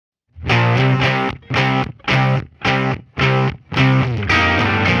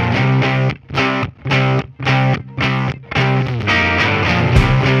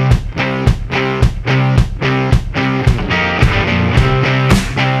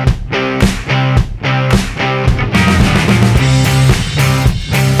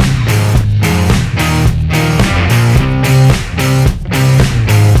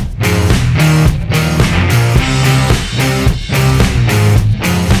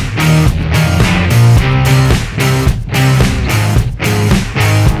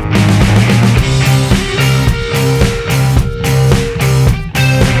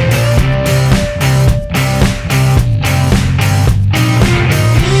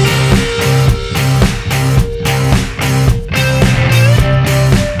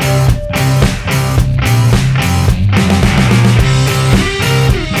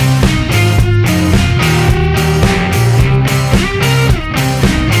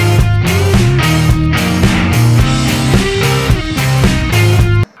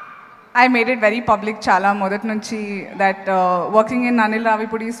I made it very public chala modat nunchi that working in Anil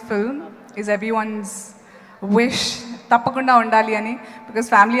Ravipudi's film is everyone's wish tappakunda undali ani, because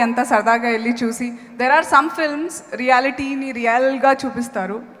family anta sardaga elli chusi. There are some films reality ni real ga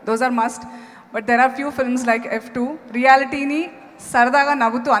chupistaru, those are must, but there are few films like F2 reality ni sardaga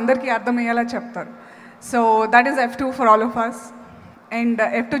navutu andarki ardhamayyela cheptaru. So that is F2 for all of us. And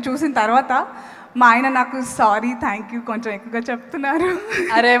F2 చూసిన తర్వాత మా ఆయన నాకు sorry thank you కొంచెం ఎక్కువగా చెప్తున్నారు.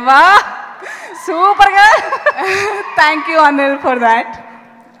 అరే వా సూపర్గా. Thank you Anil for that.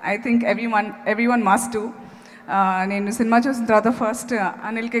 I think everyone must do. నేను సినిమా చూసిన తర్వాత ఫస్ట్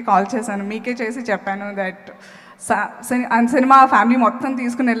అనిల్కి కాల్ చేశాను, మీకే చేసి చెప్పాను దట్ సినిమా ఫ్యామిలీ మొత్తం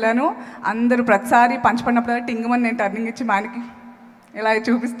తీసుకుని వెళ్ళాను. అందరూ ప్రతిసారి పంచపడినప్పుడు టింగమని నేను టర్నింగ్ ఇచ్చి మా ఆయనకి ఇలా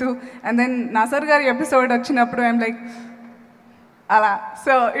చూపిస్తూ, అండ్ దెన్ నసర్ గారి ఎపిసోడ్ వచ్చినప్పుడు ఐఎమ్ లైక్ అలా.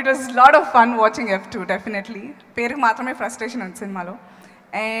 So it was lot of fun watching F2 definitely. పేరుకి మాత్రమే ఫ్రస్ట్రేషన్ ఉంది సినిమాలో.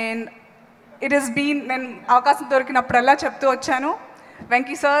 అండ్ ఇట్ ఈస్ బీన్, నేను అవకాశం దొరికినప్పుడల్లా చెప్తూ వచ్చాను,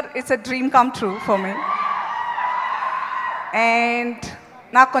 Venky sir it's a dream come true for me. And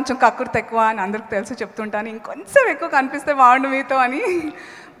నాకు కొంచెం కక్కుర్తి ఎక్కువ అని అందరికి తెలిసి చెప్తుంటాను, ఇంకొంచెం ఎక్కువ కనిపిస్తే బాగుండు మీతో అని.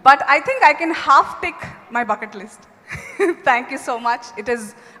 But I think I can half tick my bucket list. Thank you so much. It is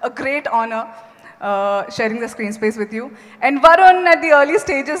a great honor sharing the screen space with you. And Varun, at the early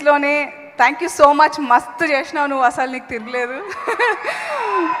stages lone, thank you so much. Mastu chesnavu nu asalu nik tirgaledu.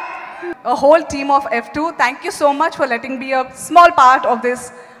 A whole team of F2, thank you so much for letting me be a small part of this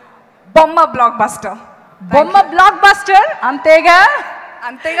bomba blockbuster. Bomba blockbuster, antega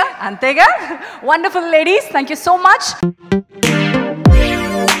antega antega. Wonderful ladies, thank you so much.